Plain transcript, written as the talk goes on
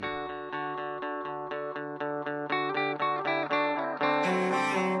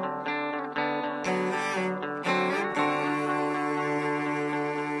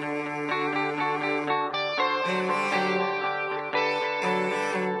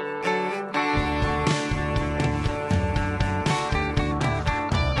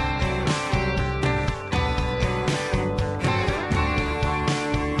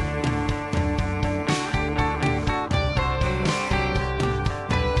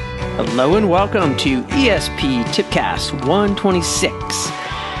Hello and welcome to ESP Tipcast 126,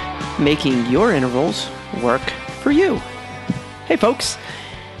 making your intervals work for you. Hey folks,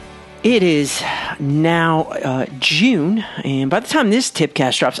 it is now June, and by the time this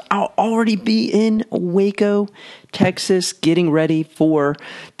Tipcast drops, I'll already be in Waco, Texas, getting ready for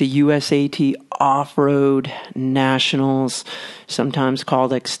the USAT Off-Road Nationals, sometimes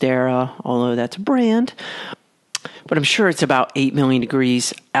called Xterra, although that's a brand. But I'm sure it's about 8 million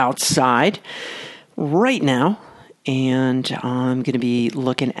degrees outside right now. And I'm going to be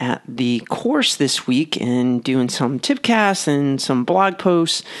looking at the course this week and doing some tipcasts and some blog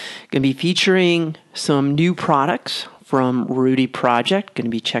posts. Going to be featuring some new products from Rudy Project. Going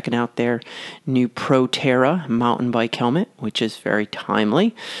to be checking out their new Proterra mountain bike helmet, which is very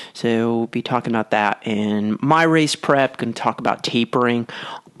timely. So we'll be talking about that and my race prep. Going to talk about tapering,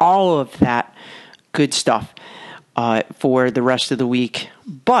 all of that good stuff for the rest of the week.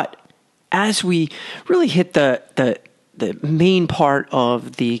 But as we really hit the main part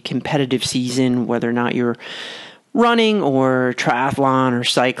of the competitive season, whether or not you're running or triathlon or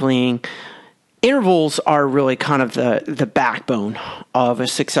cycling, intervals are really kind of the backbone of a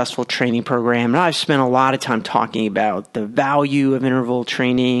successful training program. And I've spent a lot of time talking about the value of interval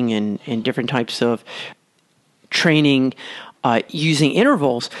training and different types of training using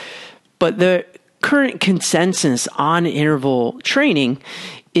intervals. But the current consensus on interval training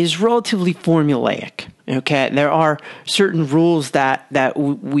is relatively formulaic. Okay, there are certain rules that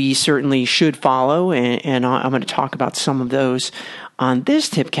we certainly should follow, and I'm going to talk about some of those on this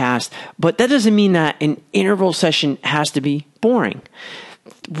tipcast, but that doesn't mean that an interval session has to be boring.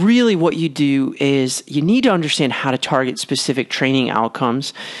 Really what you do is you need to understand how to target specific training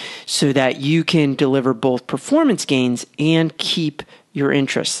outcomes so that you can deliver both performance gains and keep your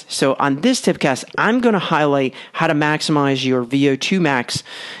interests. So on this tipcast, I'm going to highlight how to maximize your VO2 max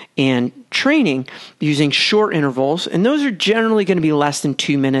and training using short intervals. And those are generally going to be less than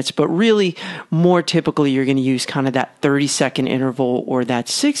 2 minutes, but really more typically you're going to use kind of that 30-second interval or that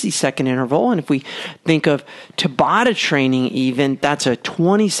 60-second interval. And if we think of Tabata training even, that's a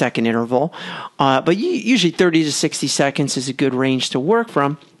 20-second interval. But usually 30 to 60 seconds is a good range to work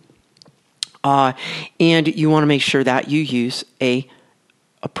from. And you want to make sure that you use a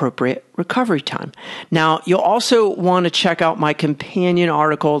appropriate recovery time. Now, you'll also want to check out my companion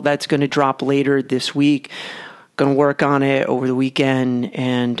article that's going to drop later this week. Going to work on it over the weekend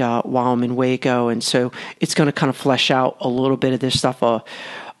and while I'm in Waco. And so it's going to kind of flesh out a little bit of this stuff a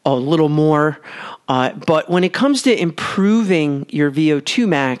little more. But when it comes to improving your VO2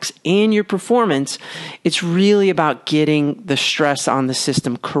 max and your performance, it's really about getting the stress on the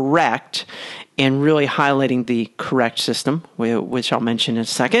system correct and really highlighting the correct system, which I'll mention in a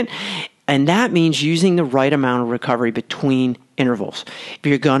second. And that means using the right amount of recovery between intervals. If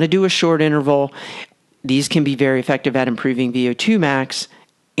you're going to do a short interval, these can be very effective at improving VO2 max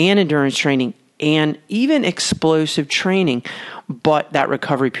and endurance training and even explosive training, but that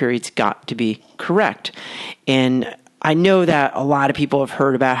recovery period's got to be correct. And I know that a lot of people have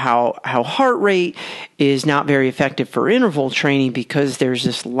heard about how heart rate is not very effective for interval training because there's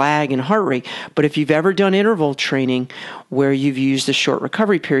this lag in heart rate. But if you've ever done interval training where you've used a short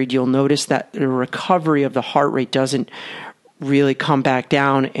recovery period, you'll notice that the recovery of the heart rate doesn't really come back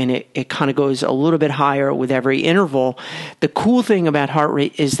down, and it kind of goes a little bit higher with every interval. The cool thing about heart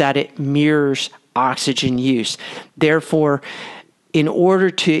rate is that it mirrors oxygen use. Therefore, in order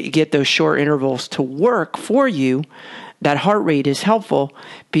to get those short intervals to work for you, that heart rate is helpful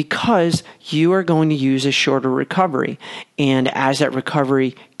because you are going to use a shorter recovery. And as that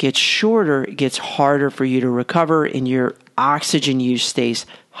recovery gets shorter, it gets harder for you to recover and your oxygen use stays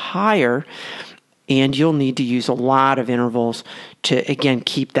higher. And you'll need to use a lot of intervals to, again,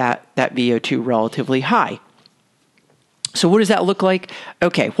 keep that VO2 relatively high. So what does that look like?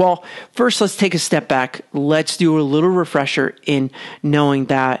 Okay, well, first let's take a step back. Let's do a little refresher in knowing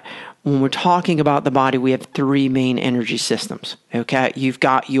that when we're talking about the body, we have three main energy systems, okay? You've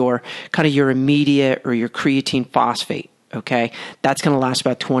got your kind of your immediate or your creatine phosphate, okay? That's going to last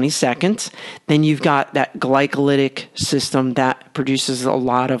about 20 seconds. Then you've got that glycolytic system that produces a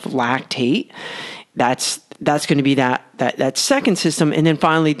lot of lactate. That's going to be that second system. And then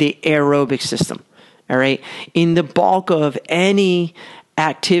finally, the aerobic system. All right. In the bulk of any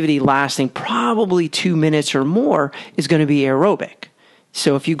activity lasting probably 2 minutes or more is going to be aerobic.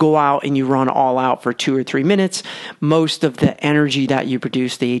 So if you go out and you run all out for 2 or 3 minutes, most of the energy that you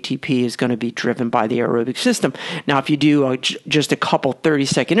produce, the ATP, is going to be driven by the aerobic system. Now, if you do just a couple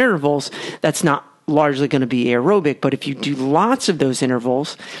 30-second intervals, that's not largely going to be aerobic. But if you do lots of those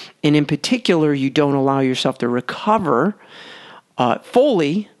intervals, and in particular, you don't allow yourself to recover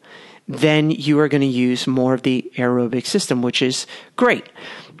fully, then you are going to use more of the aerobic system, which is great.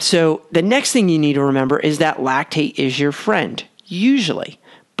 So the next thing you need to remember is that lactate is your friend, usually,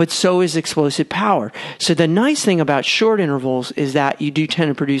 but so is explosive power. So the nice thing about short intervals is that you do tend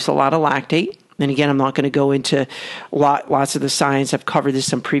to produce a lot of lactate. And again, I'm not going to go into lots of the science. I've covered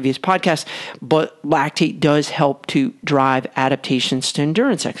this in previous podcasts, but lactate does help to drive adaptations to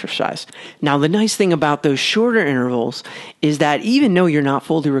endurance exercise. Now, the nice thing about those shorter intervals is that even though you're not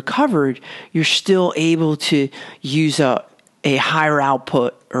fully recovered, you're still able to use a higher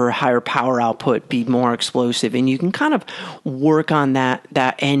output or a higher power output, be more explosive. And you can kind of work on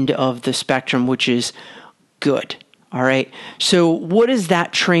that end of the spectrum, which is good. All right. So what does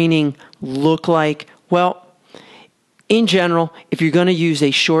that training look like? Well, in general, if you're going to use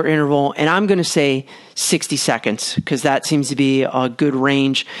a short interval, and I'm going to say 60 seconds because that seems to be a good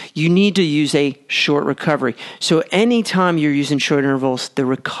range, you need to use a short recovery. So anytime you're using short intervals, the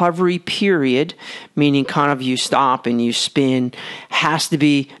recovery period, meaning kind of you stop and you spin, has to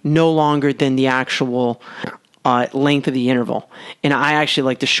be no longer than the actual length of the interval. And I actually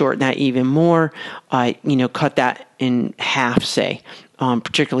like to shorten that even more, cut that in half, say,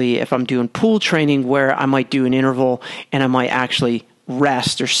 particularly if I'm doing pool training where I might do an interval and I might actually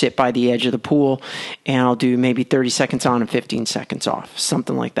rest or sit by the edge of the pool and I'll do maybe 30 seconds on and 15 seconds off,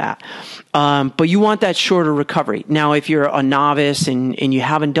 something like that. But you want that shorter recovery. Now, if you're a novice and you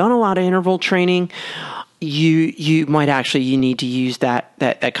haven't done a lot of interval training, you might actually, you need to use that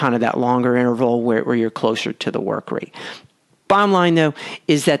kind of that longer interval where you're closer to the work rate. Bottom line though,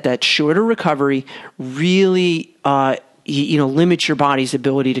 is that shorter recovery really, limits your body's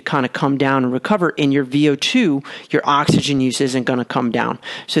ability to kind of come down and recover. And your VO2, your oxygen use isn't going to come down.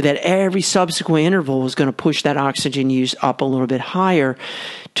 So that every subsequent interval is going to push that oxygen use up a little bit higher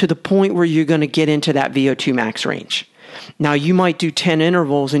to the point where you're going to get into that VO2 max range. Now, you might do 10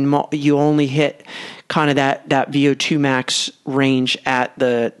 intervals and you only hit kind of that VO2 max range at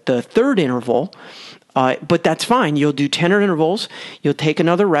the third interval, but that's fine. You'll do 10 intervals. You'll take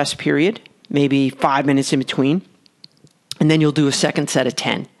another rest period, maybe 5 minutes in between, and then you'll do a second set of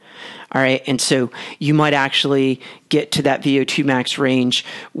 10. All right. And so you might actually get to that VO2 max range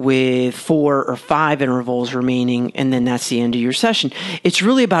with 4 or 5 intervals remaining, and then that's the end of your session. It's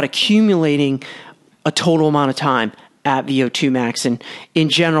really about accumulating a total amount of time at VO2 max. And in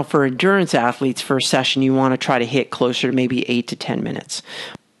general, for endurance athletes, for a session, you want to try to hit closer to maybe 8 to 10 minutes.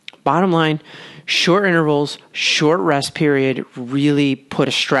 Bottom line, short intervals, short rest period really put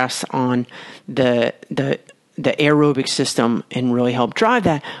a stress on the aerobic system and really help drive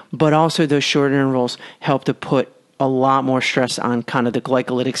that. But also those short intervals help to put a lot more stress on kind of the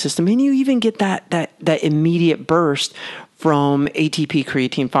glycolytic system. And you even get that immediate burst from ATP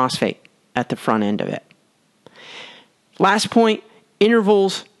creatine phosphate at the front end of it. Last point,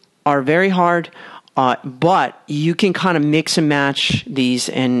 intervals are very hard, but you can kind of mix and match these.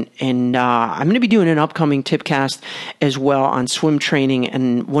 And I'm going to be doing an upcoming tipcast as well on swim training.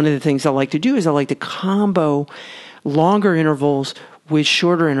 And one of the things I like to do is I like to combo longer intervals with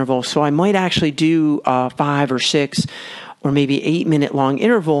shorter intervals. So I might actually do 5 or 6 or maybe 8-minute long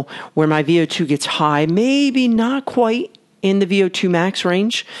interval where my VO2 gets high, maybe not quite in the VO2 max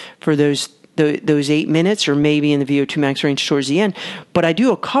range for those 8 minutes, or maybe in the VO2 max range towards the end. But I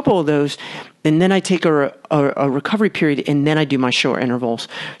do a couple of those, and then I take a recovery period, and then I do my short intervals.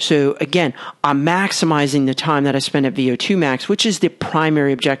 So again, I'm maximizing the time that I spend at VO2 max, which is the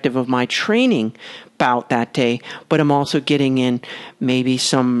primary objective of my training bout that day. But I'm also getting in maybe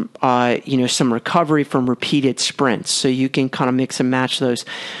some recovery from repeated sprints. So you can kind of mix and match those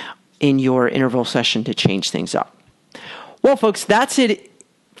in your interval session to change things up. Well, folks, that's it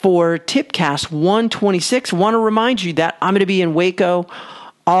for Tipcast 126. I want to remind you that I'm going to be in Waco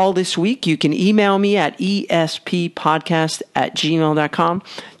all this week. You can email me at esppodcast@gmail.com.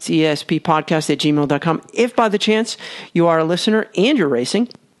 It's esppodcast@gmail.com. If by the chance you are a listener and you're racing,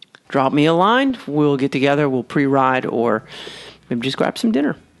 drop me a line. We'll get together. We'll pre-ride or maybe just grab some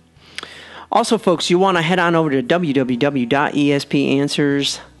dinner. Also, folks, you want to head on over to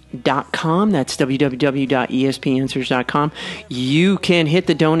www.espanswers.com. That's www.espanswers.com. You can hit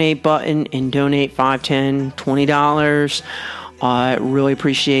the donate button and donate $5, $10, $20. I really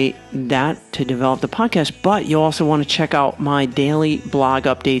appreciate that to develop the podcast. But you also want to check out my daily blog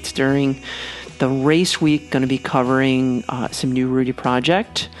updates during the race week. Going to be covering some new Rudy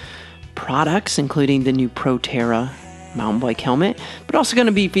Project products, including the new ProTerra mountain bike helmet, but also going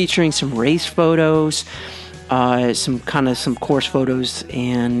to be featuring some race photos, some course photos,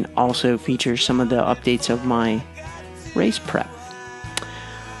 and also feature some of the updates of my race prep.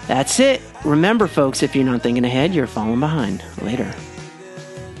 That's it. Remember, folks, if you're not thinking ahead, you're falling behind. Later.